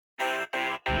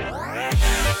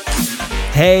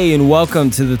Hey, and welcome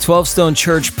to the 12 Stone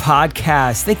Church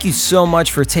podcast. Thank you so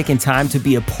much for taking time to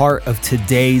be a part of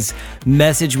today's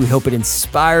message. We hope it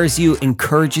inspires you,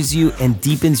 encourages you, and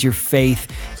deepens your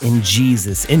faith in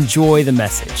Jesus. Enjoy the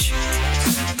message.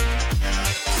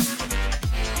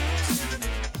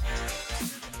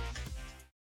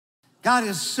 God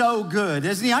is so good,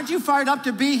 isn't he? Aren't you fired up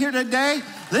to be here today?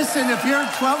 Listen, if you're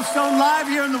at 12 Stone Live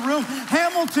here in the room,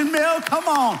 Hamilton Mill, come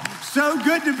on. So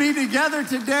good to be together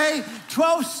today.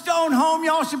 12 Stone Home,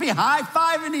 y'all should be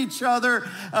high-fiving each other.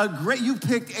 You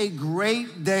picked a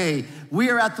great day. We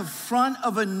are at the front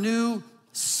of a new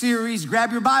series.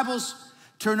 Grab your Bibles,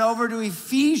 turn over to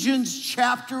Ephesians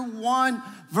chapter 1,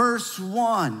 verse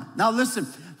 1. Now listen,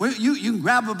 you can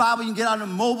grab a Bible, you can get on a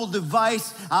mobile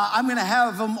device. I'm gonna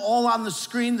have them all on the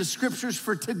screen, the scriptures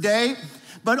for today.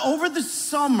 But over the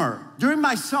summer, during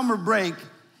my summer break,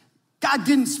 God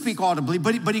didn't speak audibly,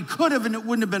 but he could have, and it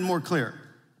wouldn't have been more clear.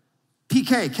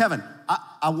 PK, Kevin,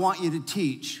 I want you to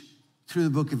teach through the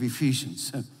book of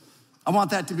Ephesians. I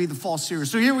want that to be the fall series.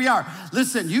 So here we are.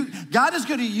 Listen, God is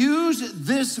gonna use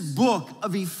this book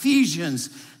of Ephesians,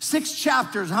 6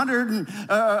 chapters,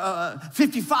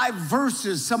 155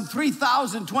 verses, some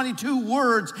 3,022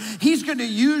 words. He's gonna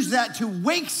use that to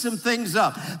wake some things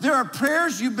up. There are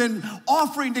prayers you've been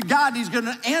offering to God. He's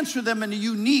gonna answer them in a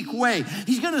unique way.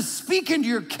 He's gonna speak into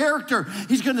your character.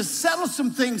 He's gonna settle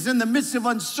some things in the midst of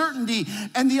uncertainty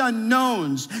and the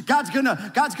unknowns. God's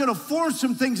gonna form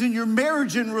some things in your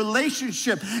marriage and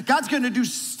relationship. God's gonna do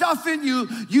stuff in you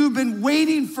you've been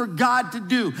waiting for God to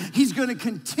do. He's gonna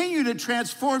continue to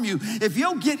transform you. If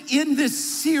you'll get in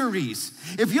this series,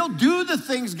 if you'll do the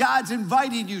things God's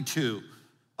inviting you to,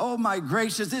 oh my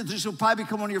gracious, this will probably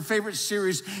become one of your favorite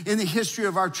series in the history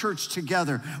of our church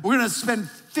together. We're gonna spend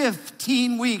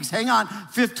 15 weeks,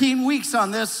 15 weeks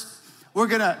on this. We're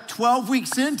gonna, 12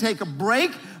 weeks in, take a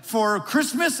break for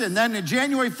Christmas, and then in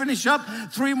January, finish up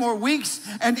 3 more weeks,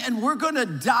 and we're gonna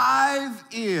dive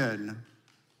in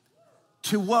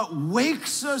to what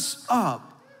wakes us up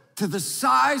to the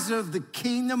size of the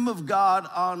kingdom of God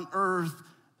on earth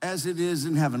as it is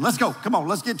in heaven. Let's go. Come on,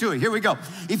 let's get to it. Here we go.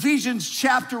 Ephesians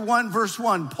chapter 1, verse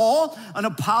 1. Paul, an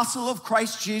apostle of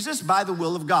Christ Jesus by the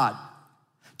will of God,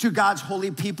 to God's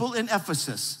holy people in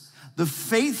Ephesus, the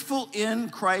faithful in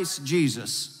Christ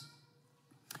Jesus.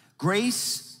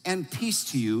 Grace and peace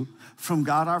to you from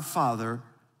God our Father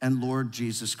and Lord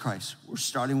Jesus Christ. We're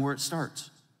starting where it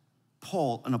starts.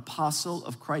 Paul, an apostle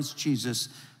of Christ Jesus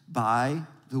by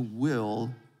the will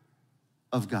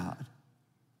of God.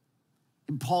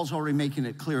 And Paul's already making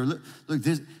it clear. Look,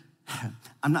 this,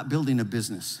 I'm not building a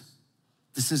business.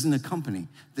 This isn't a company.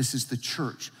 This is the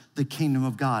church, the kingdom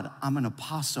of God. I'm an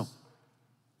apostle.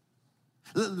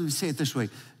 Let me say it this way.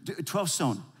 12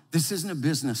 Stone, this isn't a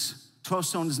business. 12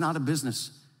 Stone is not a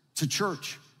business. It's a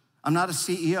church. I'm not a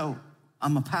CEO.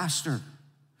 I'm a pastor.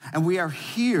 And we are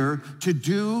here to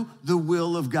do the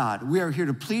will of God. We are here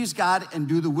to please God and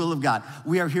do the will of God.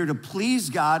 We are here to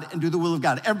please God and do the will of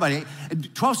God. Everybody,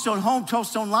 12 Stone Home, 12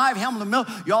 Stone Live, Hamilton Mill,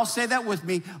 you all say that with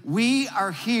me. We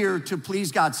are here to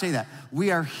please God. Say that.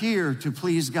 We are here to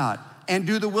please God and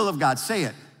do the will of God. Say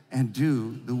it. And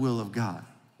do the will of God.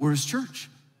 We're his church.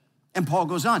 And Paul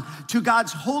goes on, to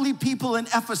God's holy people in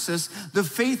Ephesus, the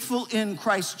faithful in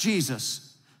Christ Jesus.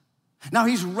 Now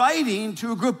he's writing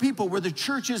to a group of people where the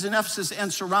church is in Ephesus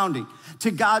and surrounding,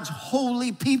 to God's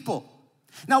holy people.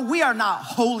 Now we are not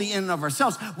holy in and of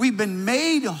ourselves. We've been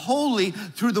made holy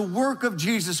through the work of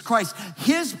Jesus Christ.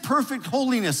 His perfect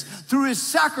holiness through his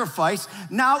sacrifice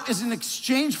now is an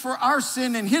exchange for our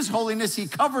sin, and his holiness, he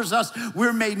covers us.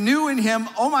 We're made new in him.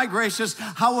 Oh my gracious,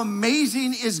 how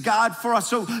amazing is God for us.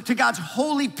 So to God's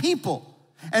holy people,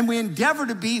 and we endeavor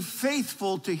to be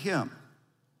faithful to him.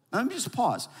 Now, let me just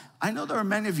pause. I know there are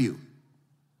many of you,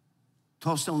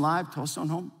 12 Stone Live, 12 Stone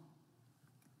Home,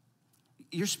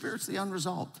 you're spiritually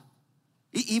unresolved.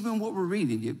 Even what we're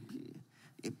reading,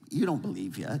 you don't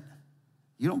believe yet.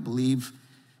 You don't believe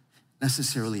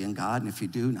necessarily in God, and if you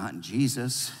do, not in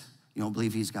Jesus. You don't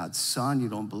believe he's God's son. You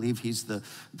don't believe he's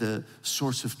the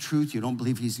source of truth. You don't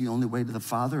believe he's the only way to the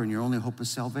Father and your only hope is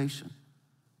salvation.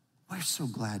 We're so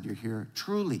glad you're here,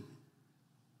 truly.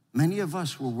 Many of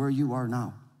us were where you are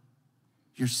now.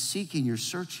 You're seeking, you're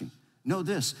searching. Know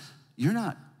this, you're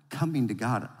not coming to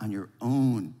God on your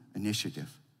own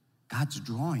initiative. God's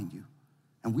drawing you.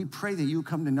 And we pray that you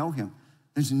come to know him.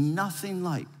 There's nothing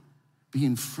like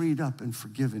being freed up and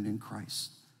forgiven in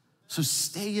Christ. So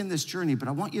stay in this journey, but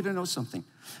I want you to know something.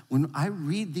 When I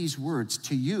read these words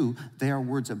to you, they are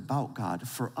words about God.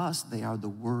 For us, they are the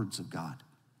words of God.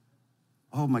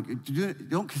 Oh my God,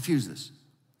 don't confuse this.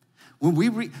 When we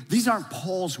read, these aren't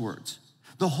Paul's words.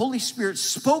 the Holy Spirit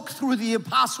spoke through the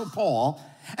Apostle Paul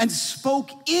and spoke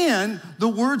in the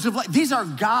words of life. These are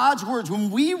God's words. When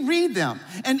we read them,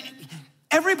 and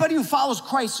everybody who follows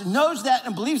Christ knows that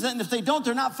and believes that, and if they don't,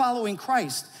 they're not following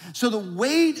Christ. So the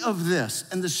weight of this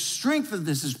and the strength of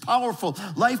this is powerful,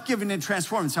 life-giving, and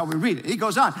transforming. That's how we read it. He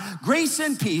goes on, grace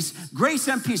and peace, grace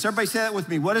and peace. Everybody say that with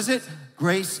me. What is it?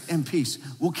 Grace and peace.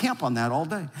 We'll camp on that all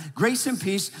day. Grace and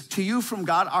peace to you from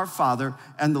God our Father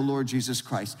and the Lord Jesus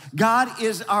Christ. God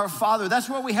is our Father. That's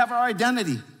where we have our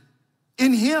identity,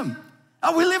 in Him.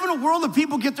 We live in a world of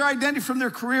people get their identity from their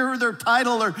career or their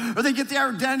title, or they get their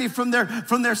identity from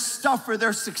their stuff or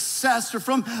their success or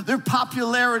from their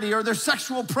popularity or their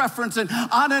sexual preference, and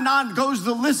on goes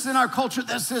the list in our culture.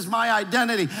 This is my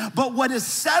identity. But what is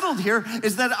settled here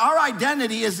is that our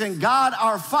identity is in God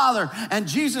our Father, and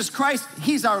Jesus Christ,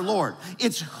 He's our Lord.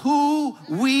 It's who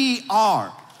we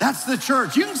are. That's the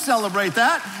church. You can celebrate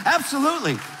that,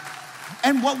 absolutely.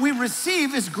 And what we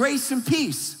receive is grace and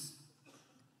peace.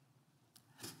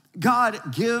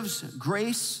 God gives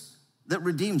grace that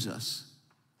redeems us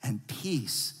and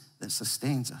peace that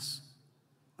sustains us.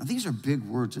 Now, these are big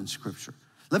words in Scripture.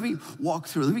 Let me walk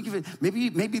through. Let me give it,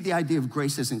 maybe the idea of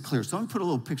grace isn't clear. So let me put a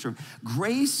little picture.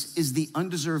 Grace is the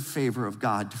undeserved favor of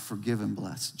God to forgive and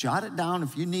bless. Jot it down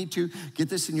if you need to. Get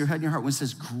this in your head and your heart. When it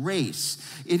says grace,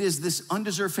 it is this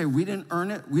undeserved favor. We didn't earn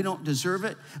it. We don't deserve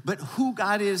it. But who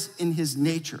God is in His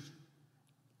nature.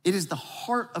 It is the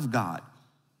heart of God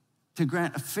to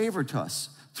grant a favor to us.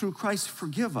 Through Christ,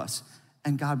 forgive us,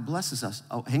 and God blesses us.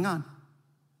 Oh, hang on.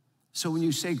 So when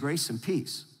you say grace and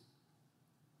peace,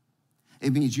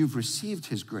 it means you've received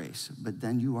His grace, but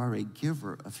then you are a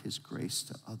giver of His grace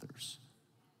to others.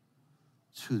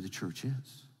 It's who the church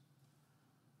is.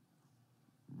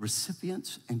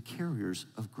 Recipients and carriers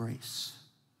of grace.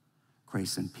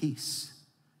 Grace and peace.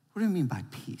 What do you mean by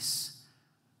peace?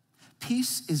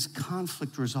 Peace is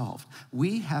conflict resolved.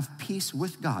 We have peace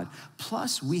with God,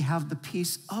 plus we have the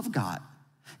peace of God.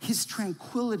 His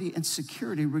tranquility and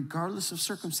security regardless of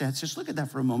circumstance. Just look at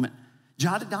that for a moment.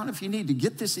 Jot it down if you need to.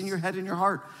 Get this in your head and your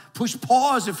heart. Push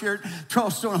pause if you're at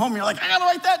Charleston home. You're like, I gotta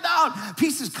write that down.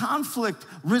 Peace is conflict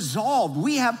resolved.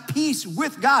 We have peace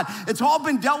with God. It's all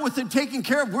been dealt with and taken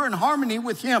care of. We're in harmony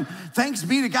with Him. Thanks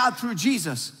be to God through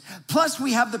Jesus. Plus,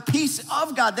 we have the peace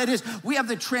of God. That is, we have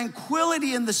the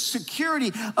tranquility and the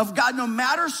security of God no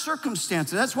matter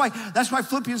circumstances. That's why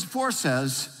Philippians 4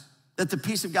 says that the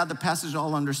peace of God that passes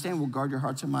all understanding will guard your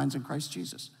hearts and minds in Christ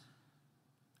Jesus.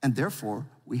 And therefore,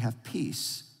 we have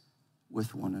peace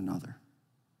with one another.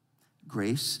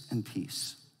 Grace and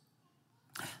peace.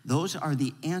 Those are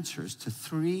the answers to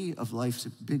three of life's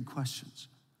big questions.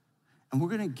 And we're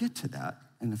going to get to that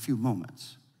in a few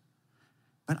moments.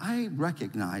 But I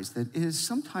recognize that it is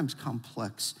sometimes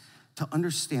complex to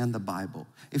understand the Bible.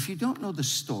 If you don't know the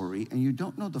story and you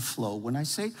don't know the flow, when I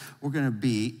say we're going to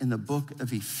be in the book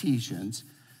of Ephesians,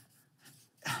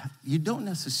 you don't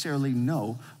necessarily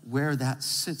know where that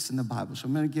sits in the Bible. So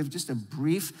I'm going to give just a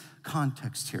brief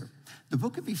context here. The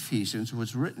book of Ephesians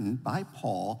was written by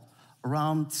Paul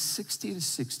around 60 to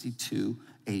 62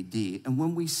 AD. And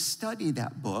when we study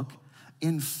that book,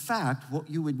 in fact, what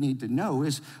you would need to know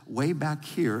is way back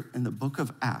here in the book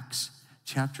of Acts,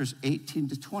 chapters 18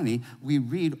 to 20, we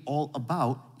read all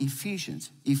about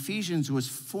Ephesians. Ephesians was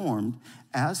formed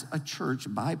as a church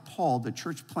by Paul, the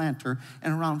church planter,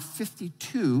 in around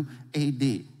 52 AD.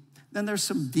 Then there's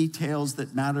some details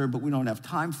that matter, but we don't have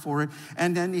time for it.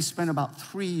 And then he spent about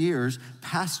 3 years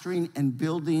pastoring and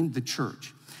building the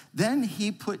church. Then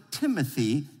he put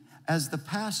Timothy as the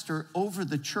pastor over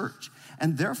the church.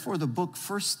 And therefore, the book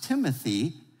 1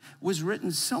 Timothy was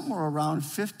written somewhere around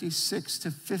 56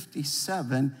 to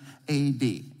 57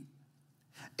 AD.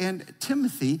 And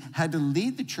Timothy had to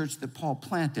lead the church that Paul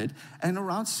planted, and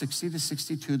around 60 to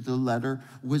 62, the letter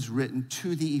was written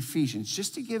to the Ephesians,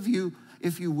 just to give you,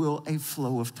 if you will, a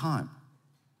flow of time.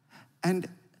 And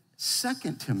 2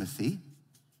 Timothy,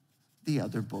 the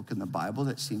other book in the Bible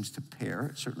that seems to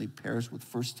pair, it certainly pairs with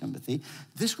 1 Timothy.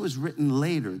 This was written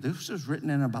later. This was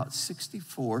written in about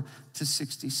 64 to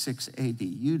 66 AD.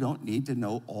 You don't need to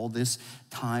know all this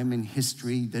time in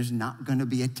history. There's not going to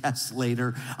be a test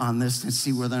later on this to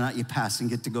see whether or not you pass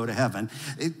and get to go to heaven.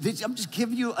 I'm just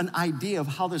giving you an idea of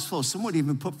how this flows. Some would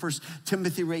even put 1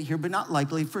 Timothy right here, but not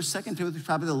likely. 2 Timothy is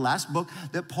probably the last book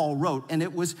that Paul wrote, and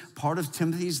it was part of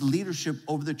Timothy's leadership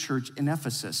over the church in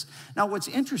Ephesus. Now, what's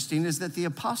interesting is that the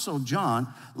Apostle John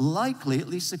likely, at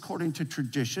least according to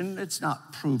tradition, it's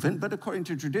not proven, but according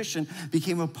to tradition,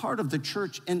 became a part of the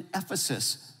church in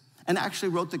Ephesus. and actually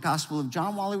wrote the Gospel of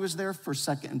John while he was there for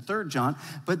 2nd and 3rd John.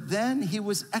 But then he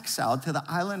was exiled to the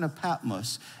island of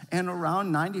Patmos. And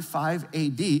around 95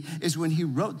 AD is when he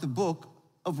wrote the book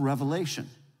of Revelation.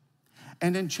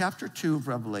 And in chapter 2 of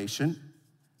Revelation,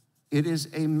 it is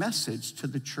a message to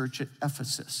the church at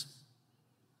Ephesus.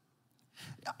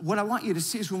 What I want you to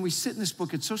see is when we sit in this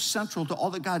book, it's so central to all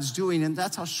that God's doing, and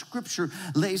that's how Scripture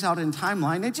lays out in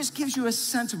timeline. It just gives you a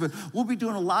sense of it. We'll be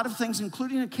doing a lot of things,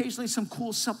 including occasionally some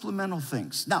cool supplemental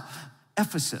things. Now,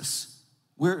 Ephesus,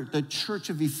 where the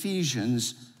church of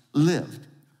Ephesians lived,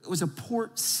 it was a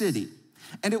port city,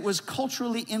 and it was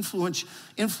culturally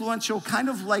influential, kind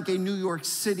of like a New York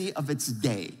City of its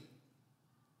day.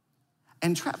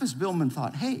 And Travis Billman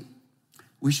thought, hey,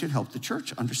 we should help the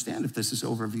church understand if this is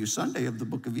Overview Sunday of the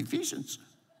book of Ephesians.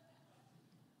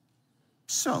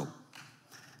 So,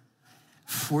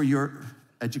 for your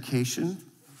education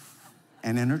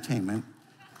and entertainment,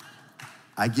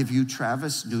 I give you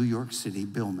Travis New York City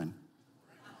Billman.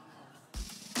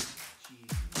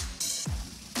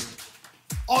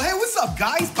 Oh, hey, what's up,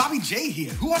 guys? Bobby J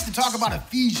here. Who wants to talk about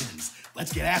Ephesians?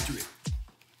 Let's get after it.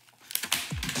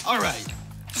 All right.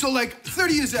 So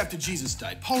 30 years after Jesus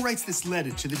died, Paul writes this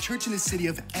letter to the church in the city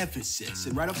of Ephesus.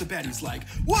 And right off the bat, he's like,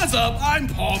 what's up? I'm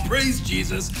Paul, praise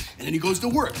Jesus. And then he goes to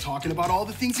work talking about all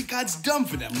the things that God's done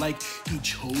for them. Like he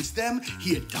chose them,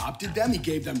 he adopted them, he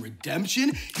gave them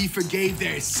redemption, he forgave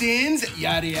their sins,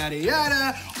 yada, yada,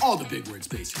 yada. All the big words,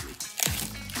 basically.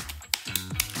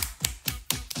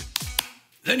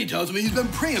 Then he tells me he's been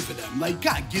praying for them. Like,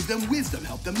 God, give them wisdom,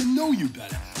 help them to know you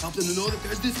better, help them to know that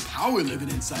there's this power living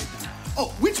inside them. Oh,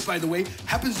 which, by the way,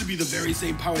 happens to be the very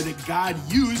same power that God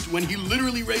used when he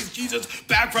literally raised Jesus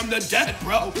back from the dead,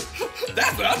 bro.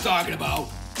 That's what I'm talking about.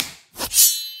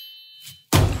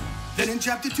 Then in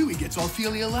chapter 2, he gets all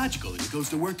theological and he goes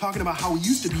to work talking about how we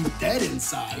used to be dead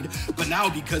inside, but now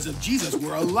because of Jesus,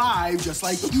 we're alive just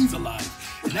like he's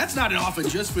alive. And that's not an offer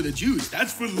just for the Jews.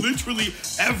 That's for literally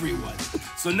everyone.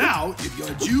 So now, if you're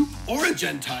a Jew or a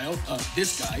Gentile,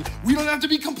 this guy, we don't have to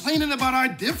be complaining about our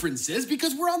differences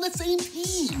because we're on the same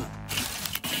team.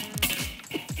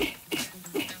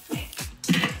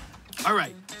 All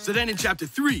right. So then in chapter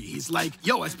 3, he's like,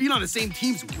 yo, us being on the same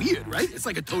team's weird, right? It's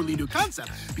like a totally new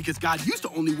concept because God used to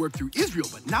only work through Israel,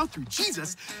 but now through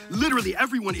Jesus, literally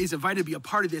everyone is invited to be a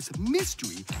part of this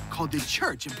mystery called the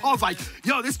church. And Paul's like,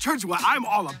 yo, this church is what I'm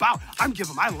all about. I'm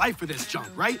giving my life for this junk,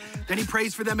 right? Then he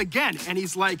prays for them again, and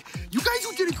he's like, you guys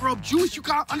who didn't grow up Jewish, you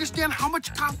gotta understand how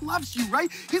much God loves you,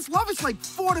 right? His love is like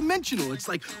 4-dimensional. It's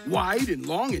like wide and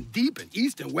long and deep and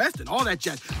east and west and all that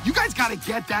jazz. You guys gotta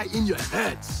get that in your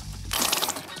heads.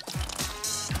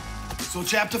 So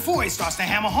chapter 4, he starts to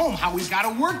hammer home how we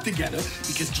gotta work together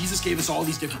because Jesus gave us all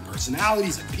these different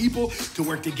personalities and people to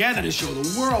work together to show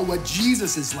the world what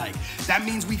Jesus is like. That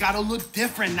means we gotta look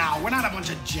different now. We're not a bunch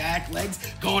of jacklegs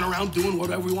going around doing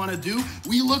whatever we wanna do.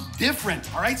 We look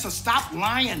different, all right? So stop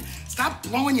lying. Stop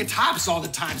blowing your tops all the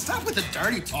time. Stop with the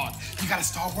dirty talk. You gotta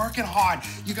start working hard.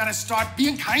 You gotta start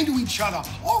being kind to each other.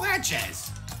 All that jazz.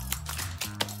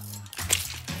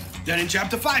 Then in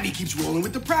chapter 5, he keeps rolling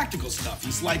with the practical stuff.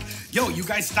 He's like, yo, you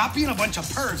guys stop being a bunch of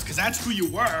pervs, because that's who you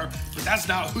were, but that's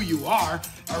not who you are,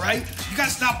 all right? You gotta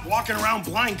stop walking around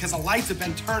blind because the lights have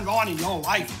been turned on in your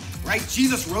life, right?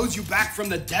 Jesus rose you back from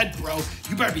the dead, bro.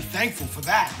 You better be thankful for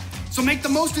that. So make the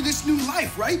most of this new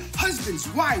life, right? Husbands,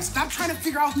 wives, stop trying to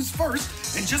figure out who's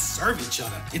first and just serve each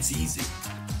other. It's easy.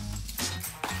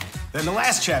 Then the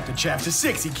last chapter, chapter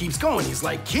 6, he keeps going. He's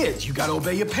like, kids, you gotta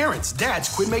obey your parents.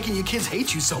 Dads, quit making your kids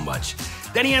hate you so much.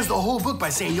 Then he ends the whole book by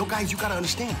saying, yo, guys, you gotta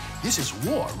understand, this is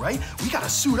war, right? We gotta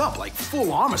suit up like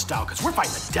full armor style, because we're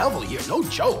fighting the devil here, no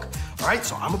joke. All right,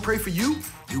 so I'm gonna pray for you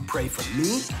pray for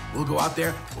me. We'll go out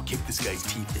there, we'll kick this guy's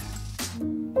teeth in.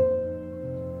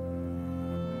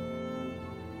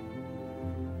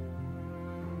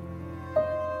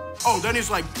 Oh, then he's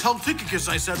like, tell Tychicus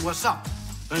I said what's up.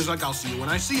 And he's like, I'll see you when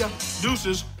I see you.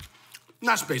 Deuces. And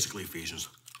that's basically Ephesians.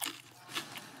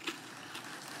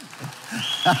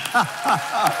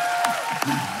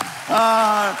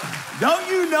 Don't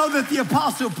you know that the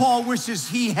Apostle Paul wishes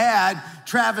he had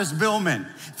Travis Billman?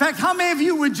 In fact, how many of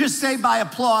you would just say by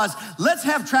applause, let's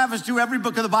have Travis do every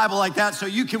book of the Bible like that so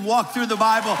you can walk through the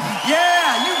Bible?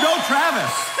 Yeah, you go,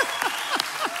 Travis.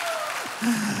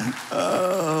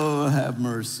 Oh, have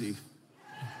mercy.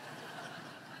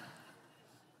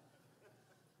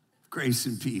 Grace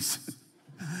and peace.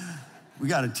 We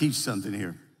got to teach something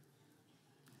here.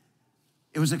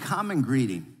 It was a common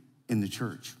greeting in the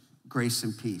church, grace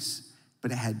and peace,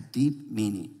 but it had deep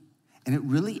meaning. And it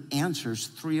really answers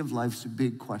 3 of life's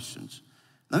big questions.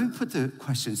 Let me put the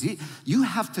questions. You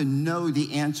have to know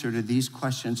the answer to these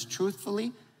questions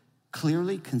truthfully,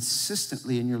 clearly,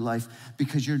 consistently in your life,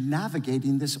 because you're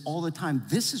navigating this all the time.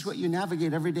 This is what you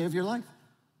navigate every day of your life.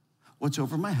 What's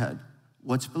over my head?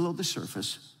 What's below the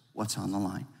surface? What's on the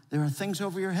line? There are things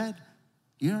over your head.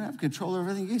 You don't have control over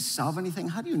everything. You can't solve anything.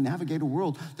 How do you navigate a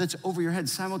world that's over your head?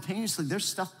 Simultaneously, there's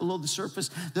stuff below the surface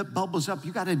that bubbles up.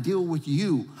 You got to deal with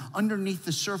you underneath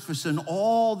the surface and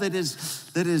all that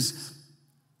is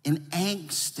in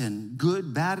angst and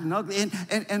good, bad, and ugly.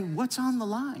 And what's on the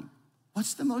line?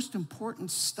 What's the most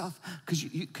important stuff? Because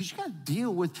you got to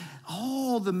deal with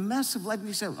all the mess of life. And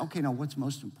you say, okay, now what's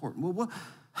most important? Well,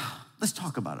 let's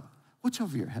talk about it. What's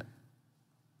over your head?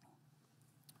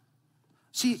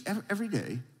 See, every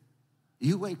day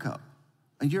you wake up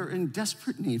and you're in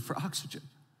desperate need for oxygen,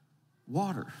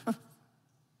 water,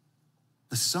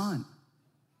 the sun.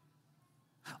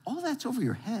 All that's over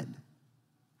your head.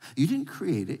 You didn't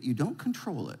create it, you don't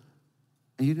control it,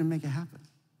 and you didn't make it happen.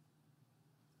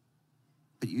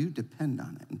 But you depend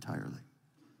on it entirely.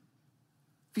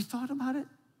 Have you thought about it?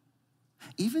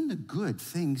 Even the good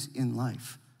things in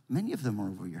life, many of them are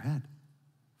over your head.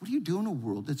 What do you do in a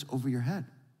world that's over your head?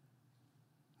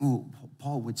 Well,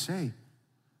 Paul would say,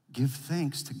 give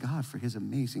thanks to God for his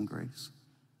amazing grace.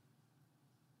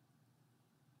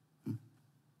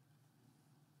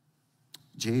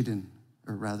 Jaden,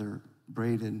 or rather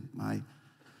Braden, my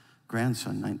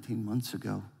grandson 19 months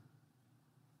ago,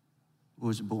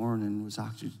 was born and was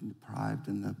oxygen deprived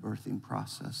in the birthing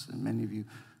process. And many of you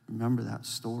remember that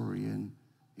story. And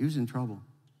he was in trouble.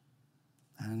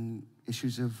 And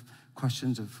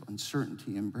questions of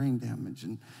uncertainty and brain damage.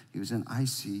 And he was in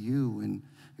ICU. And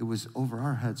it was over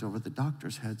our heads, over the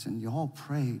doctor's heads. And you all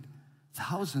prayed,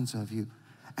 thousands of you.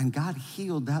 And God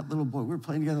healed that little boy. We were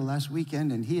playing together last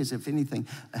weekend, and he is, if anything,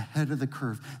 ahead of the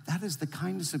curve. That is the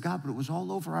kindness of God, but it was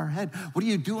all over our head. What do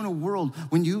you do in a world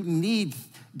when you need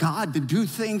God to do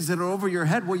things that are over your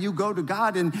head? Well, you go to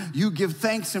God and you give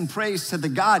thanks and praise to the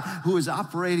God who is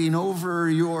operating over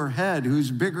your head, who's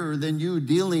bigger than you,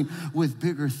 dealing with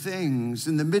bigger things.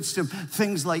 In the midst of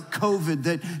things like COVID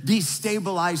that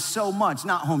destabilize so much,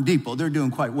 not Home Depot, they're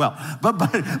doing quite well, but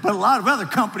a lot of other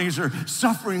companies are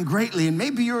suffering greatly, and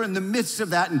maybe you're in the midst of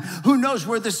that, and who knows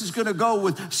where this is going to go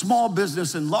with small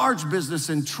business and large business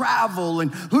and travel,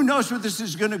 and who knows where this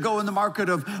is going to go in the market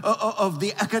of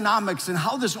the economics, and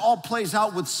how this all plays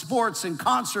out with sports and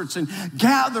concerts and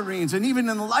gatherings, and even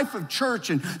in the life of church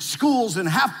and schools, and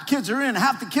half the kids are in,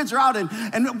 half the kids are out,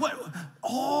 and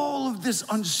all of this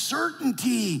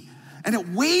uncertainty. And it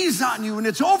weighs on you, and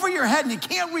it's over your head, and you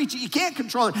can't reach it, you can't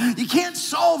control it, you can't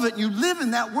solve it, and you live in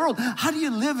that world. How do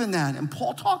you live in that? And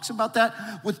Paul talks about that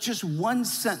with just one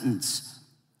sentence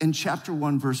in chapter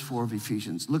 1, verse 4 of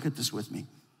Ephesians. Look at this with me.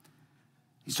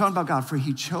 He's talking about God, for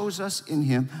he chose us in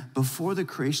him before the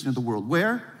creation of the world.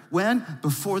 Where? When?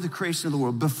 Before the creation of the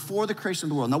world. Before the creation of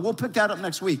the world. Now, we'll pick that up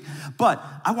next week. But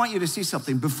I want you to see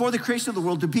something. Before the creation of the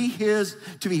world, to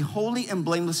be holy and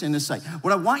blameless in his sight.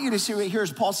 What I want you to see right here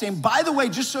is Paul saying, by the way,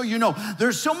 just so you know,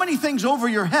 there's so many things over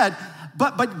your head,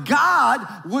 but God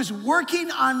was working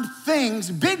on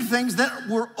things, big things that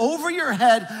were over your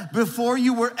head before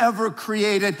you were ever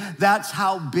created. That's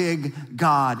how big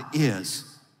God is.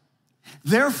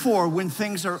 Therefore, when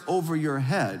things are over your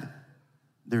head,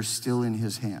 they're still in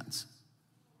his hands.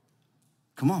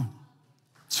 Come on.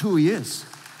 It's who he is.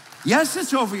 Yes,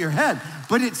 it's over your head,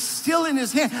 but it's still in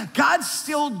his hand. God's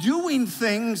still doing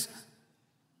things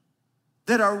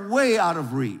that are way out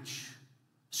of reach.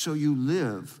 So you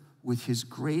live with his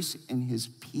grace and his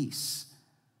peace.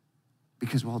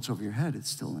 Because while it's over your head, it's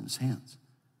still in his hands.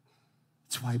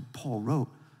 That's why Paul wrote,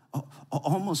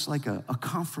 almost like a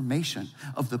confirmation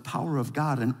of the power of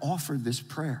God, and offered this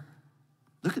prayer.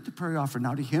 Look at the prayer offered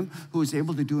now to him who is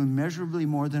able to do immeasurably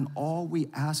more than all we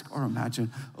ask or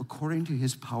imagine, according to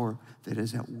his power that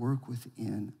is at work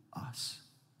within us.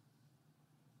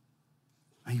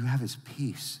 Now you have his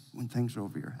peace when things are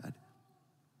over your head.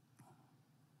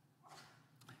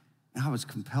 Now I was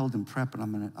compelled in prep, and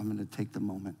I'm gonna take the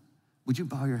moment. Would you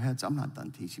bow your heads? I'm not done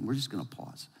teaching. We're just gonna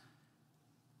pause.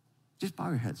 Just bow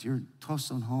your heads. You're 12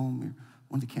 Stone Home, you're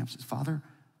one of the campuses. Father,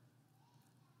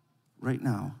 right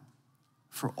now,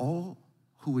 for all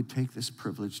who would take this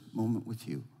privileged moment with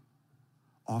you,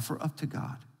 offer up to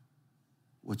God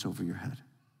what's over your head,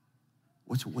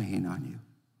 what's weighing on you,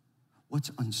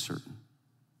 what's uncertain,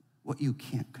 what you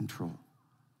can't control,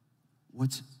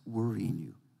 what's worrying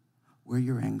you, where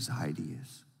your anxiety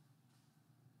is.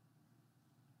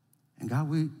 And God,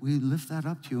 we lift that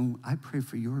up to you, and I pray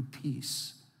for your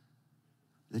peace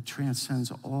that transcends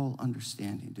all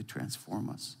understanding to transform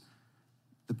us.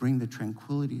 to bring the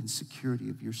tranquility and security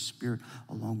of your Spirit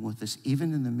along with us,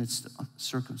 even in the midst of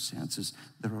circumstances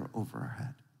that are over our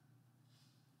head.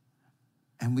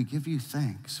 And we give you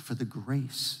thanks for the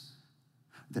grace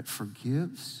that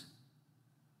forgives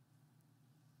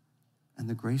and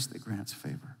the grace that grants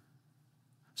favor.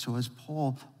 So as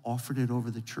Paul offered it over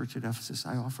the church at Ephesus,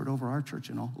 I offer it over our church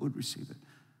and all who would receive it.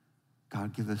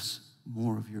 God, give us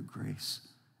more of your grace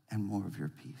and more of your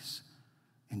peace.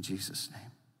 In Jesus'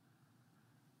 name.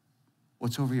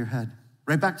 What's over your head?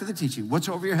 Right back to the teaching. What's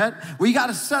over your head? Well, you got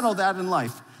to settle that in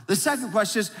life. The second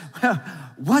question is,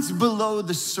 what's below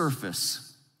the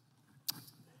surface?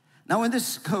 Now, in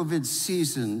this COVID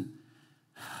season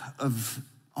of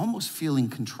almost feeling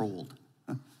controlled,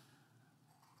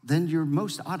 then you're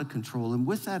most out of control. And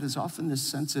with that is often this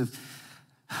sense of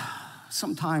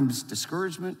sometimes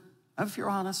discouragement. If you're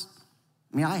honest,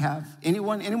 I mean, I have.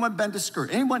 Anyone been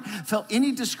discouraged? Anyone felt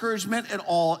any discouragement at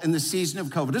all in the season of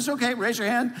COVID? It's okay, raise your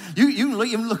hand. You can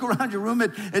even look around your room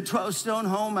at 12 Stone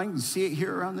Home. I can see it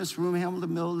here around this room,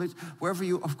 Hamilton Mill, wherever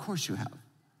you, of course you have.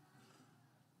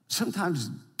 Sometimes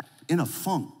in a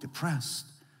funk, depressed.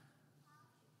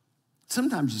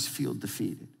 Sometimes you just feel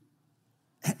defeated.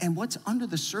 And what's under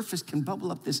the surface can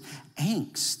bubble up this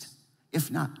angst, if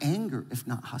not anger, if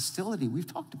not hostility. We've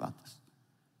talked about this.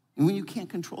 And when you can't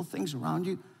control things around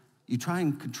you, you try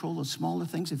and control the smaller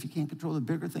things. If you can't control the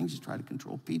bigger things, you try to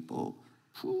control people.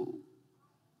 Whew.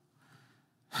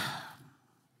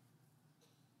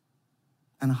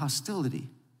 And hostility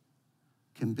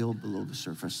can build below the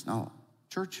surface. Now,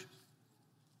 church,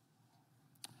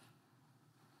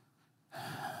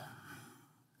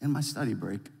 in my study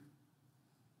break,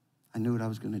 I knew what I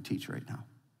was going to teach right now,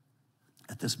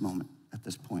 at this moment, at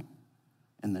this point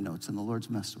in the notes. And the Lord's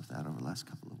messed with that over the last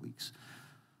couple of weeks.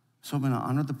 So I'm going to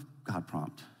honor the God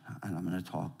prompt, and I'm going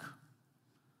to talk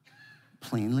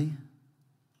plainly,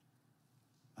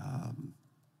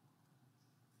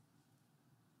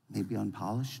 maybe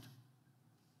unpolished,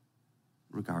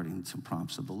 regarding some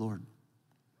prompts of the Lord.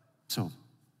 So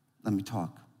let me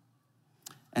talk.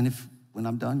 And if, when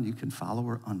I'm done, you can follow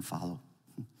or unfollow.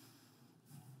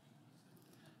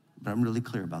 But I'm really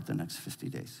clear about the next 50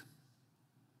 days.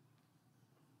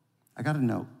 I got a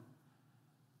note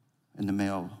in the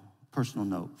mail, personal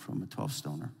note from a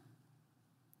 12-stoner.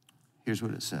 Here's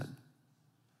what it said.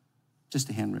 Just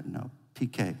a handwritten note.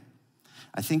 PK,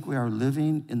 I think we are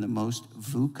living in the most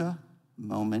VUCA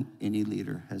moment any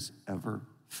leader has ever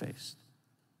faced.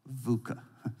 VUCA.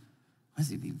 What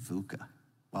does it mean, VUCA?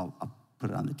 Well, I'll put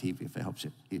it on the TV if it helps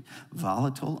you.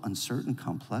 Volatile, uncertain,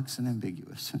 complex, and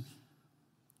ambiguous.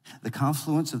 The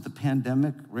confluence of the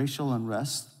pandemic, racial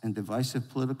unrest, and divisive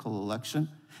political election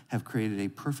have created a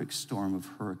perfect storm of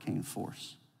hurricane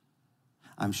force.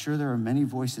 I'm sure there are many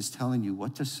voices telling you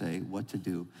what to say, what to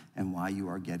do, and why you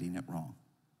are getting it wrong.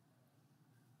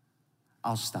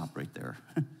 I'll stop right there.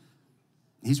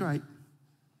 He's right.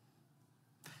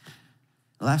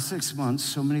 The last 6 months,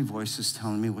 so many voices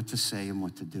telling me what to say and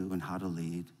what to do and how to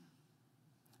lead.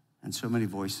 And so many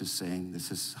voices saying,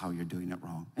 this is how you're doing it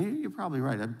wrong. And you're probably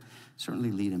right. I certainly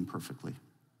lead imperfectly.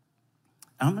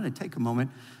 And I'm going to take a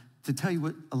moment to tell you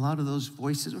what a lot of those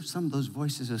voices, or some of those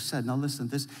voices, have said. Now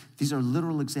listen, these are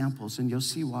literal examples, and you'll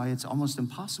see why it's almost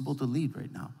impossible to lead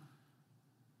right now.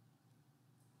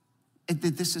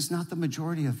 This is not the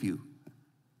majority of you.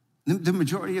 The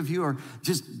majority of you are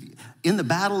just in the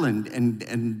battle,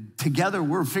 and together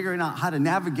we're figuring out how to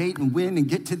navigate and win and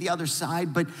get to the other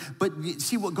side. But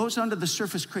see, what goes under the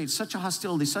surface creates such a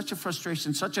hostility, such a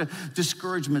frustration, such a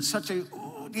discouragement,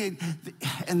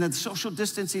 and the social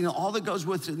distancing and all that goes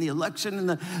with it, and the election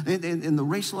and the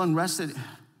racial unrest.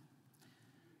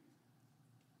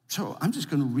 So I'm just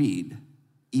going to read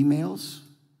emails,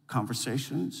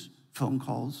 conversations, phone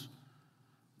calls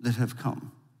that have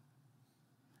come.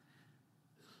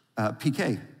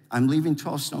 PK, I'm leaving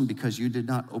 12 Stone because you did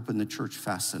not open the church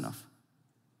fast enough.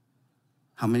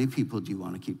 How many people do you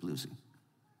want to keep losing?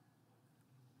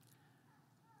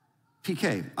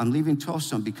 PK, I'm leaving 12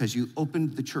 Stone because you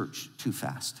opened the church too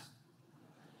fast.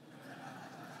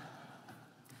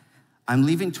 I'm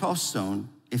leaving 12 Stone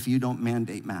if you don't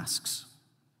mandate masks.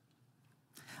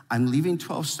 I'm leaving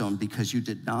 12 Stone because you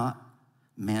did not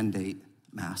mandate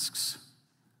masks.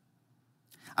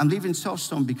 I'm leaving 12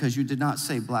 Stone because you did not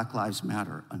say Black Lives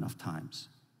Matter enough times.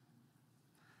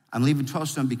 I'm leaving 12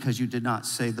 Stone because you did not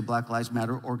say the Black Lives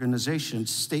Matter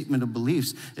organization's statement of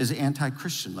beliefs is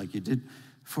anti-Christian like you did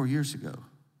 4 years ago.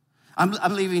 I'm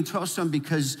leaving 12 Stone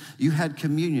because you had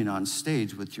communion on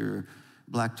stage with your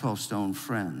Black 12 Stone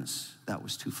friends. That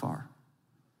was too far.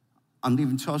 I'm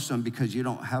leaving 12 Stone because you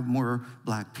don't have more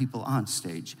Black people on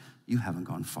stage. You haven't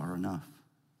gone far enough.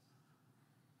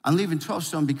 I'm leaving 12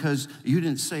 Stone because you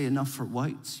didn't say enough for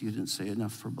whites. You didn't say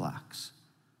enough for blacks.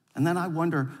 And then I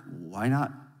wonder, why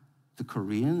not the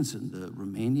Koreans and the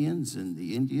Romanians and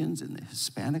the Indians and the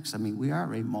Hispanics? I mean, we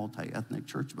are a multi-ethnic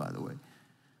church, by the way.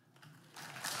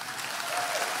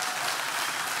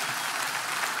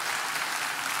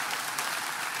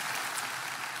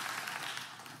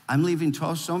 I'm leaving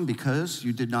 12 Stone because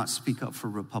you did not speak up for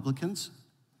Republicans.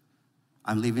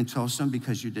 I'm leaving 12 Stone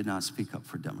because you did not speak up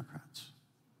for Democrats.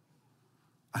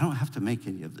 I don't have to make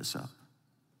any of this up.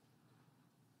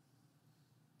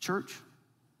 Church,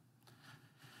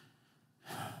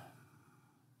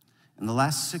 in the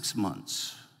last 6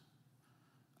 months,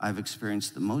 I've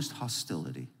experienced the most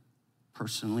hostility,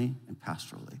 personally and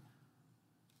pastorally,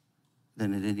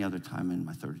 than at any other time in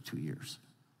my 32 years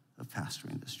of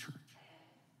pastoring this church.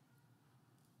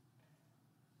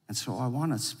 And so I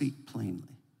want to speak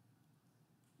plainly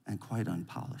and quite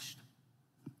unpolished.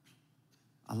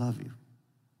 I love you.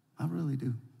 I really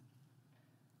do.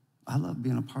 I love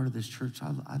being a part of this church.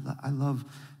 I love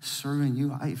serving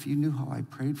you. If you knew how I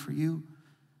prayed for you,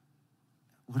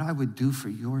 what I would do for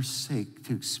your sake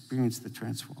to experience the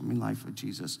transforming life of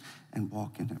Jesus and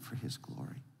walk in it for his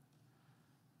glory.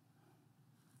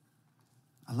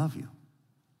 I love you.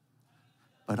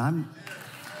 But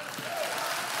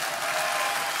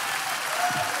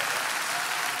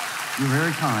you're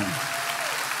very kind.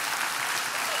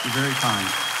 You're very kind.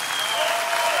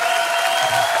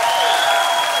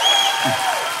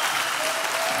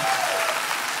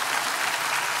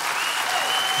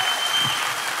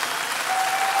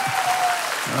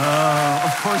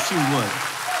 Of course you would.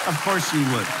 Of course you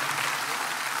would.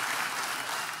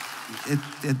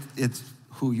 It's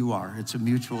who you are. It's a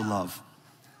mutual love.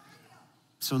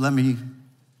 So let me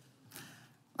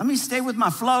stay with my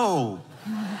flow.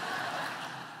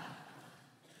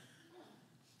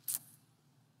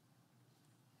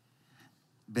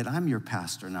 But I'm your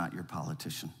pastor, not your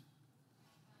politician.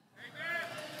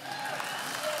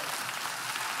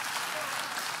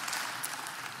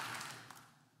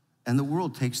 And the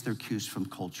world takes their cues from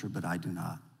culture, but I do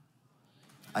not.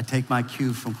 I take my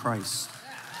cue from Christ.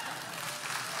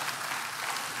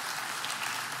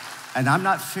 And I'm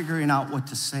not figuring out what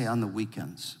to say on the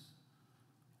weekends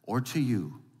or to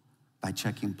you by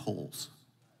checking polls.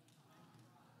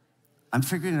 I'm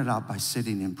figuring it out by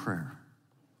sitting in prayer.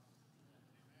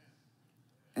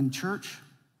 And church,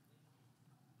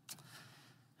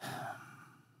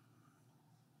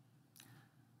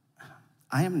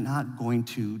 I am not going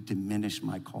to diminish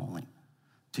my calling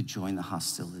to join the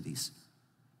hostilities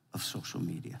of social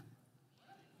media.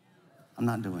 I'm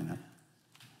not doing it.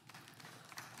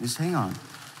 Just hang on.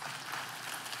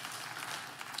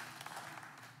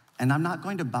 And I'm not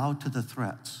going to bow to the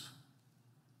threats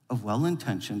of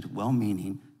well-intentioned,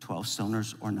 well-meaning 12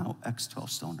 stoners or now ex-12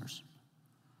 stoners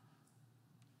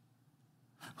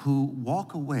who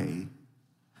walk away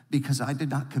because I did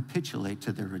not capitulate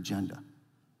to their agenda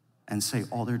and say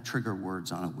all their trigger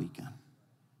words on a weekend.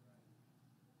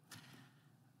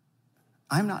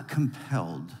 I'm not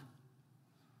compelled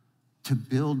to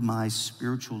build my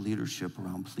spiritual leadership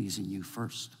around pleasing you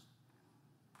first.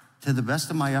 To the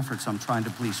best of my efforts, I'm trying to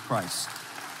please Christ.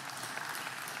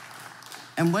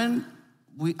 And when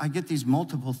I get these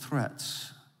multiple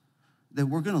threats that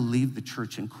we're gonna leave the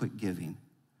church and quit giving,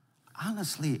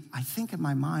 honestly, I think in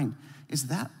my mind, is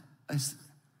that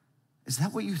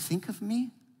what you think of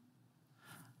me?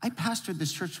 I pastored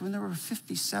this church when there were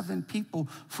 57 people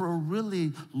for a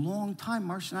really long time.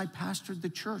 Marcia and I pastored the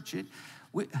church.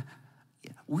 We're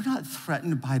not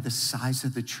threatened by the size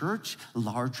of the church,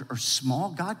 large or small.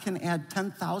 God can add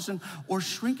 10,000 or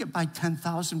shrink it by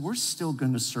 10,000. We're still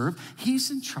going to serve.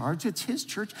 He's in charge. It's his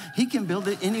church. He can build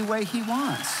it any way he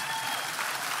wants.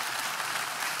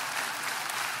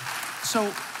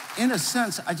 So, in a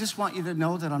sense, I just want you to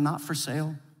know that I'm not for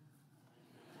sale.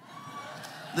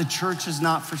 The church is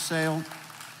not for sale.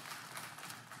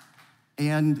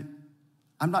 And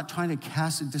I'm not trying to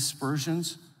cast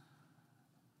dispersions,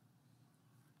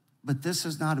 but this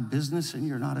is not a business and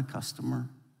you're not a customer.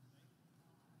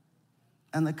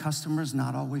 And the customer is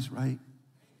not always right.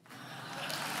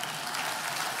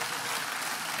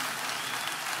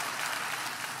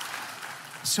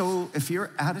 So if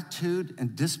your attitude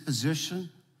and disposition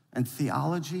and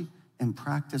theology and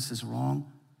practice is wrong,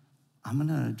 I'm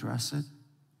gonna address it.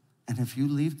 And if you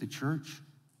leave the church,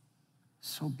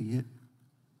 so be it.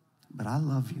 But I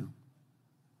love you.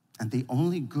 And the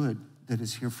only good that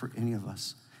is here for any of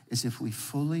us is if we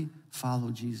fully follow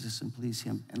Jesus and please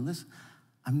him. And listen,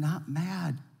 I'm not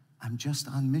mad. I'm just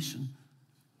on mission.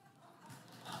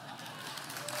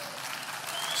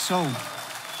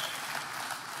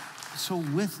 So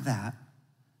with that,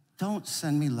 don't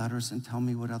send me letters and tell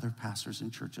me what other pastors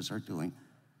and churches are doing.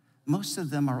 Most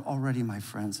of them are already my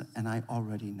friends, and I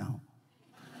already know.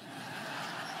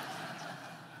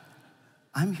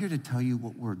 I'm here to tell you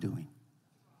what we're doing.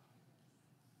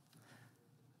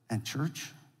 And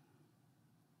church,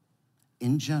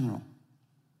 in general,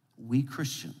 we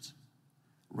Christians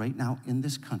right now in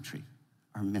this country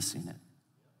are missing it.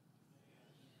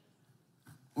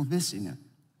 We're missing it.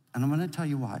 And I'm going to tell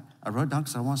you why. I wrote it down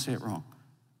because I want to say it wrong.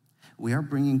 We are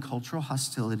bringing cultural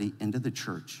hostility into the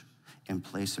church in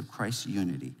place of Christ's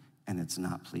unity, and it's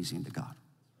not pleasing to God.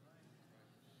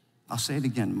 I'll say it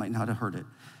again, might not have heard it.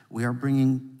 We are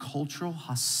bringing cultural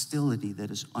hostility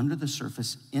that is under the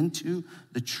surface into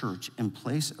the church in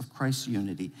place of Christ's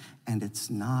unity, and it's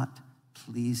not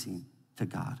pleasing to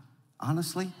God.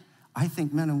 Honestly, I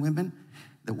think men and women,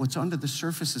 that what's under the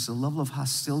surface is a level of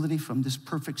hostility from this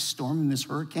perfect storm and this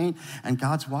hurricane, and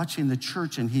God's watching the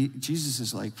church, and Jesus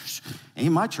is like,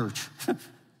 ain't my church.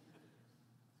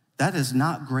 That is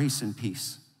not grace and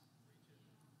peace.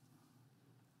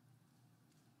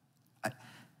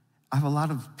 I have a lot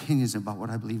of opinions about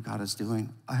what I believe God is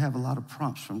doing. I have a lot of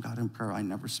prompts from God in prayer I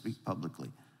never speak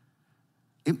publicly.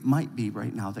 It might be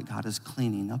right now that God is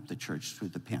cleaning up the church through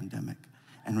the pandemic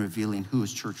and revealing who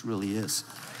his church really is.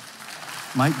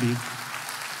 Might be.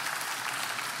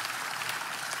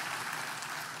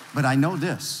 But I know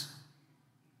this.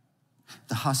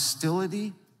 The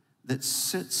hostility that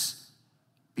sits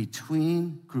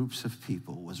between groups of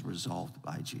people was resolved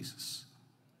by Jesus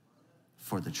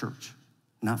for the church,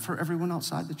 not for everyone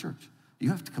outside the church. You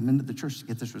have to come into the church to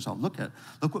get this resolved.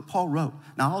 Look what Paul wrote.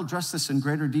 Now, I'll address this in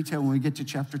greater detail when we get to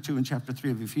chapter 2 and chapter 3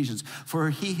 of Ephesians.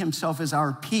 For he himself is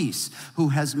our peace, who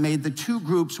has made the two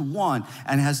groups one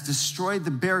and has destroyed the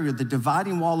barrier, the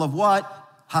dividing wall of what?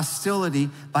 Hostility,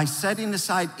 by setting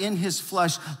aside in his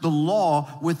flesh the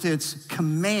law with its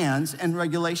commands and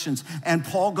regulations. And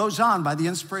Paul goes on, by the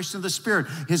inspiration of the Spirit,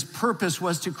 his purpose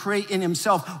was to create in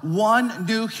himself one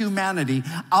new humanity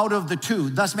out of the two,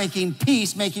 thus making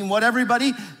peace, making what,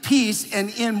 everybody? Peace, and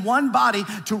in one body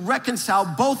to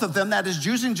reconcile both of them, that is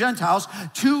Jews and Gentiles,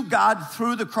 to God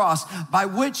through the cross, by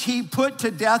which he put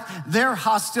to death their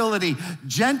hostility.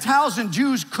 Gentiles and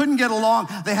Jews couldn't get along.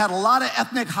 They had a lot of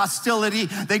ethnic hostility.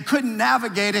 They couldn't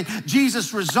navigate it.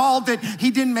 Jesus resolved it. He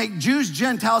didn't make Jews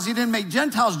Gentiles. He didn't make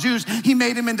Gentiles Jews. He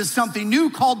made them into something new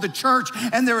called the church.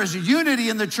 And there is a unity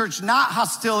in the church, not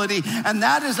hostility. And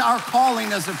that is our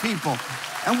calling as a people.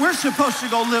 And we're supposed to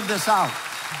go live this out.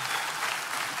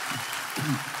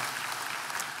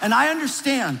 And I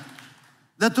understand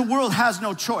that the world has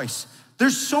no choice.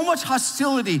 There's so much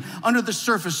hostility under the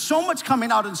surface, so much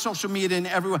coming out in social media and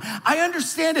everywhere. I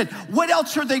understand it. What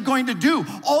else are they going to do?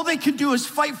 All they can do is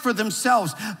fight for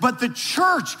themselves. But the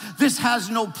church, this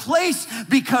has no place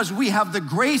because we have the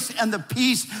grace and the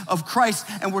peace of Christ,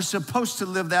 and we're supposed to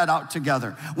live that out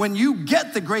together. When you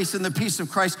get the grace and the peace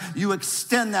of Christ, you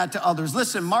extend that to others.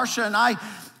 Listen, Marcia and I,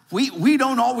 we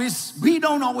don't always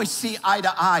see eye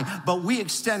to eye, but we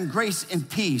extend grace and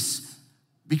peace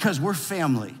because we're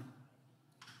family.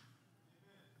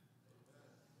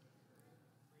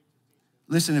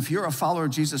 Listen, if you're a follower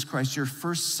of Jesus Christ, your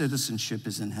first citizenship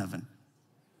is in heaven.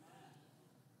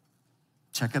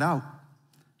 Check it out.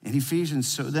 In Ephesians,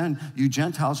 so then you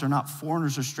Gentiles are not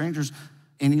foreigners or strangers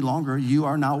any longer. You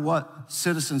are now what?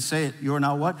 Citizens, say it. You are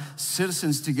now what?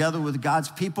 Citizens together with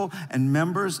God's people and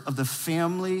members of the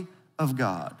family of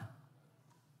God.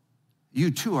 You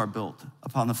too are built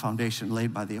upon the foundation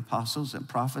laid by the apostles and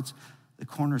prophets, the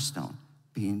cornerstone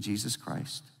being Jesus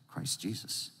Christ, Christ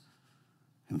Jesus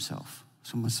himself.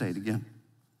 So I'm going to say it again.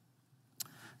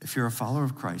 If you're a follower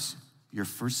of Christ, your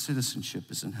first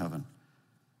citizenship is in heaven.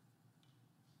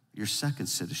 Your second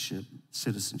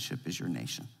citizenship is your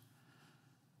nation.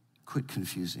 Quit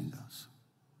confusing those.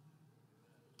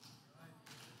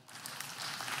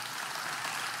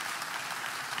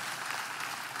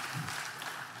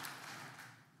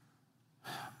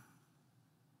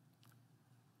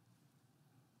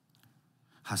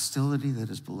 Hostility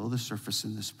that is below the surface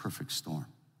in this perfect storm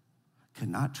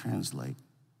cannot translate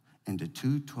into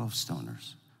two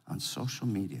 12-stoners on social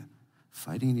media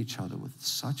fighting each other with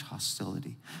such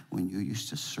hostility when you used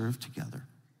to serve together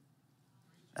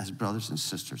as brothers and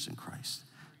sisters in Christ.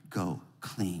 Go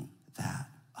clean that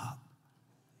up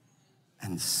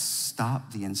and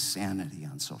stop the insanity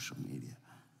on social media.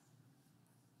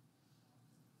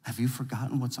 Have you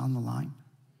forgotten what's on the line?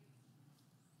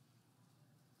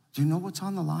 Do you know what's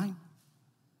on the line?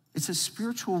 It's a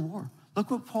spiritual war. Look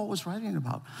what Paul was writing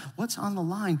about. What's on the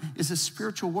line is a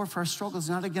spiritual warfare. Our struggle is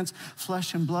not against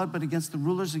flesh and blood, but against the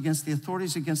rulers, against the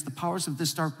authorities, against the powers of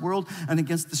this dark world, and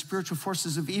against the spiritual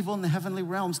forces of evil in the heavenly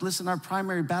realms. Listen, our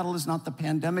primary battle is not the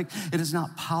pandemic. It is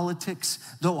not politics,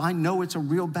 though I know it's a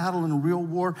real battle and a real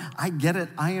war. I get it.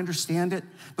 I understand it.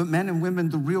 But men and women,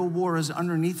 the real war is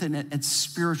underneath it. It's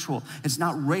spiritual. It's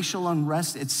not racial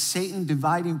unrest. It's Satan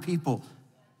dividing people.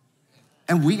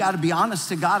 And we got to be honest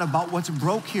to God about what's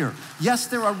broke here. Yes,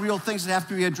 there are real things that have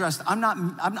to be addressed. I'm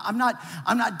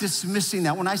not dismissing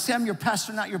that. When I say I'm your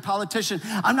pastor, not your politician,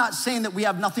 I'm not saying that we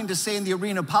have nothing to say in the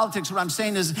arena of politics. What I'm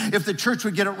saying is if the church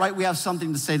would get it right, we have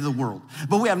something to say to the world.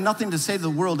 But we have nothing to say to the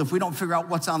world if we don't figure out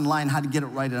what's online, how to get it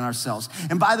right in ourselves.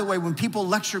 And by the way, when people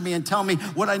lecture me and tell me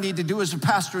what I need to do as a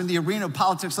pastor in the arena of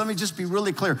politics, let me just be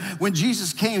really clear. When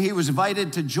Jesus came, he was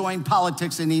invited to join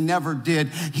politics, and he never did.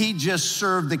 He just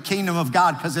served the kingdom of God,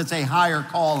 because it's a higher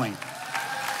calling.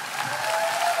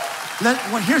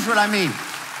 Here's what I mean.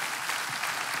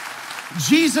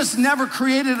 Jesus never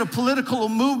created a political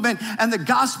movement, and the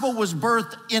gospel was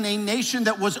birthed in a nation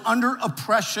that was under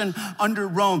oppression under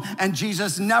Rome. And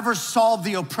Jesus never solved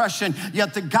the oppression,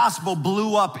 yet the gospel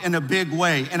blew up in a big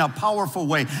way, in a powerful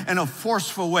way, in a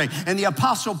forceful way. And the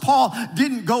Apostle Paul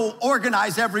didn't go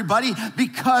organize everybody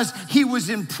because he was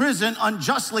in prison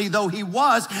unjustly, though he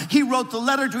was. He wrote the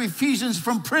letter to Ephesians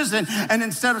from prison, and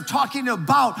instead of talking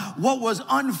about what was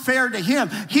unfair to him,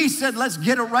 he said, let's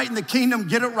get it right in the kingdom,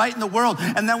 get it right in the world,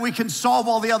 and then we can solve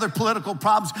all the other political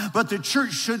problems. But the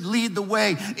church should lead the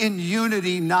way in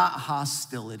unity, not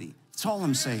hostility. That's all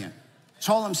I'm saying. That's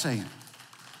all I'm saying.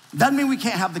 Doesn't mean we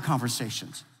can't have the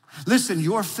conversations. Listen,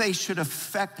 your faith should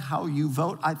affect how you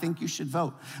vote. I think you should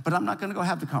vote. But I'm not going to go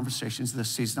have the conversations this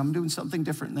season. I'm doing something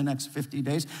different in the next 50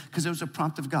 days because it was a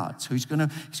prompt of God. So he's going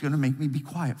to make me be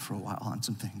quiet for a while on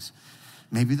some things.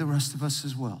 Maybe the rest of us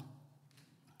as well.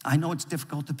 I know it's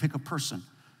difficult to pick a person.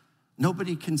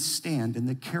 Nobody can stand in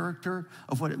the character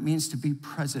of what it means to be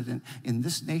president in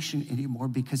this nation anymore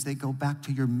because they go back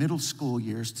to your middle school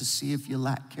years to see if you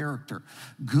lack character.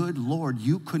 Good Lord,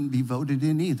 you couldn't be voted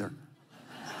in either.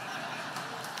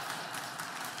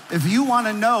 If you want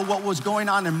to know what was going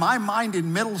on in my mind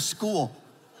in middle school,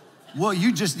 well,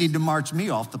 you just need to march me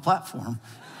off the platform.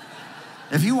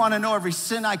 If you want to know every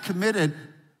sin I committed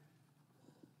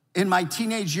in my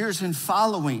teenage years and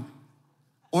following,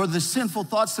 or the sinful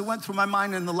thoughts that went through my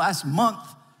mind in the last month,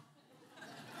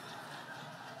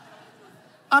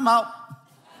 I'm out.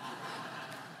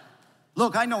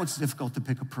 Look, I know it's difficult to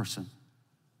pick a person.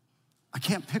 I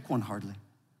can't pick one hardly.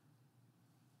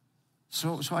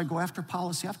 So I go after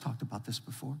policy. I've talked about this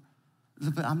before,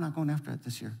 but I'm not going after it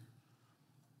this year.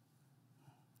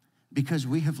 Because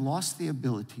we have lost the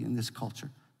ability in this culture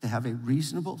to have a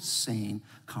reasonable, sane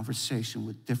conversation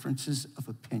with differences of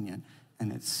opinion,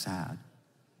 and it's sad.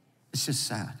 It's just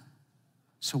sad.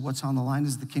 So what's on the line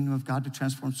is the kingdom of God to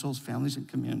transform souls, families, and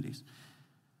communities.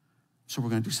 So we're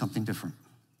going to do something different.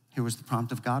 Here was the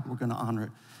prompt of God. We're going to honor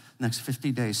it. Next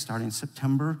 50 days, starting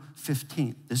September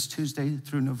 15th, this Tuesday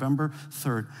through November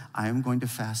 3rd, I am going to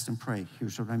fast and pray.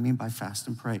 Here's what I mean by fast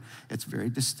and pray. It's very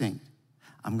distinct.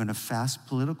 I'm going to fast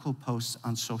political posts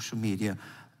on social media,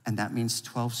 and that means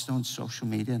 12 Stone social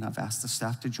media, and I've asked the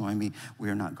staff to join me. We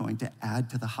are not going to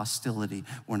add to the hostility.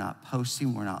 We're not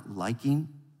posting, we're not liking,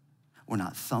 we're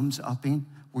not thumbs upping.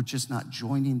 We're just not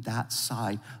joining that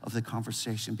side of the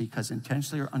conversation because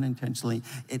intentionally or unintentionally,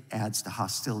 it adds to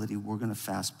hostility. We're gonna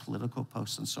fast political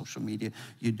posts on social media.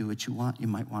 You do what you want, you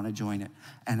might wanna join it.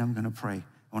 And I'm gonna pray.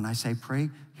 When I say pray,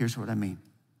 here's what I mean.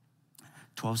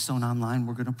 12 Stone Online,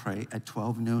 we're gonna pray at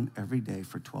 12 noon every day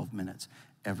for 12 minutes.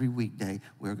 Every weekday,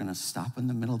 we're gonna stop in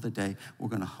the middle of the day. We're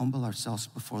gonna humble ourselves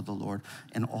before the Lord.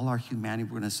 And all our humanity,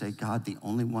 we're gonna say, God, the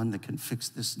only one that can fix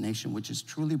this nation, which is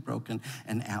truly broken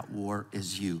and at war,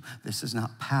 is you. This is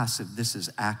not passive, this is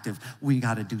active. We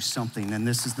gotta do something, and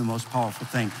this is the most powerful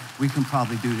thing we can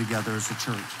probably do together as a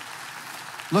church.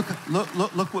 Look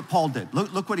what Paul did.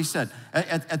 Look what he said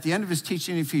at the end of his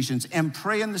teaching in Ephesians. And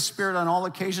pray in the Spirit on all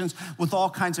occasions with all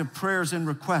kinds of prayers and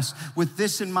requests. With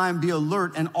this in mind, be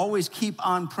alert and always keep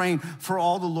on praying for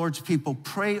all the Lord's people.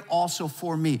 Pray also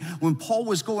for me. When Paul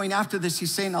was going after this,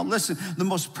 he's saying, now listen, the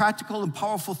most practical and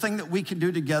powerful thing that we can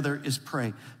do together is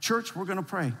pray. Church, we're gonna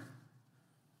pray.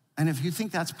 And if you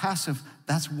think that's passive,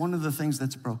 that's one of the things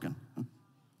that's broken.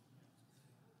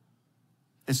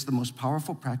 It's the most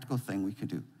powerful, practical thing we could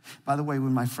do. By the way,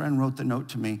 when my friend wrote the note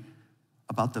to me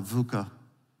about the VUCA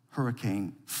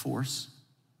hurricane force,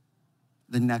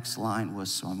 the next line was,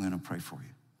 so I'm going to pray for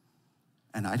you.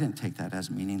 And I didn't take that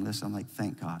as meaningless. I'm like,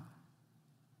 thank God.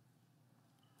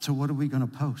 So what are we going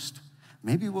to post?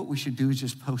 maybe what we should do is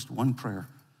just post one prayer.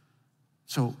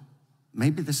 So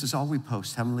maybe this is all we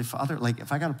post. Heavenly Father, like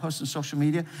if I got to post on social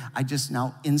media, I just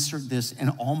now insert this in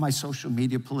all my social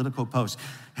media political posts.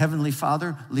 Heavenly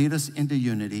Father, lead us into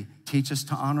unity. Teach us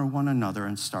to honor one another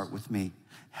and start with me.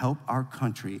 Help our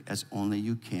country as only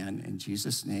you can. In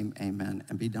Jesus' name, amen,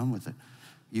 and be done with it.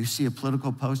 You see a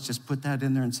political post, just put that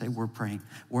in there and say, we're praying.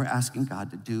 We're asking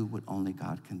God to do what only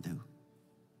God can do.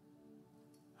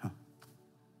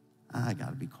 I got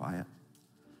to be quiet.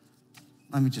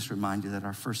 Let me just remind you that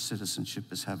our first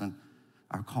citizenship is heaven.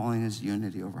 Our calling is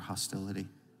unity over hostility.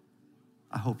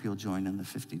 I hope you'll join in the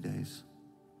 50 days.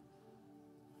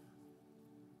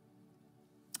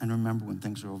 And remember, when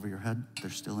things are over your head, they're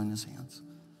still in his hands.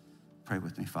 Pray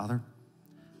with me. Father,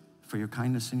 for your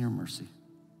kindness and your mercy,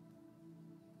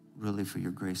 really for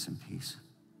your grace and peace,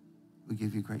 we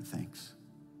give you great thanks.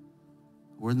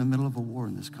 We're in the middle of a war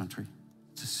in this country.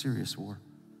 It's a serious war.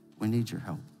 We need your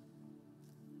help.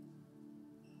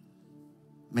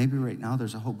 Maybe right now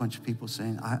there's a whole bunch of people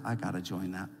saying, I got to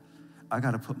join that. I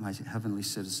got to put my heavenly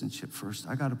citizenship first.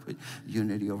 I got to put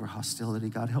unity over hostility.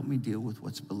 God, help me deal with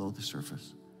what's below the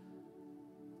surface.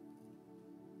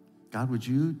 God, would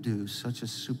you do such a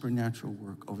supernatural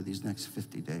work over these next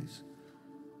 50 days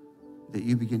that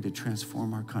you begin to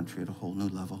transform our country at a whole new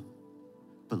level,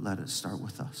 but let it start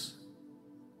with us.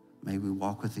 May we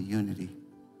walk with a unity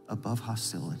above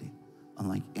hostility,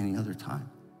 unlike any other time,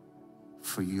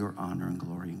 for your honor and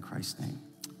glory in Christ's name.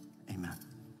 Amen.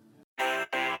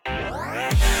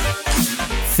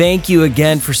 Thank you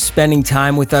again for spending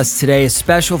time with us today. A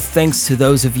special thanks to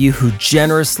those of you who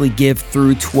generously give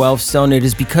through 12 Stone. It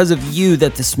is because of you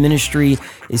that this ministry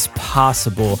is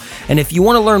possible. And if you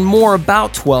want to learn more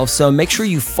about 12 Stone, make sure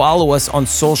you follow us on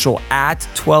social at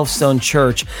 12 Stone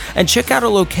Church and check out a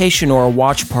location or a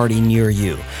watch party near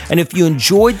you. And if you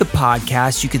enjoyed the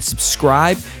podcast, you could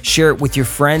subscribe, share it with your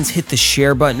friends, hit the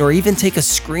share button, or even take a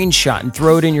screenshot and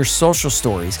throw it in your social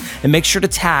stories. And make sure to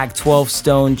tag 12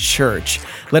 Stone Church.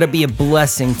 Let it be a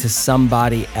blessing to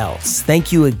somebody else.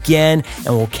 Thank you again,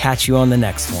 and we'll catch you on the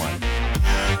next one.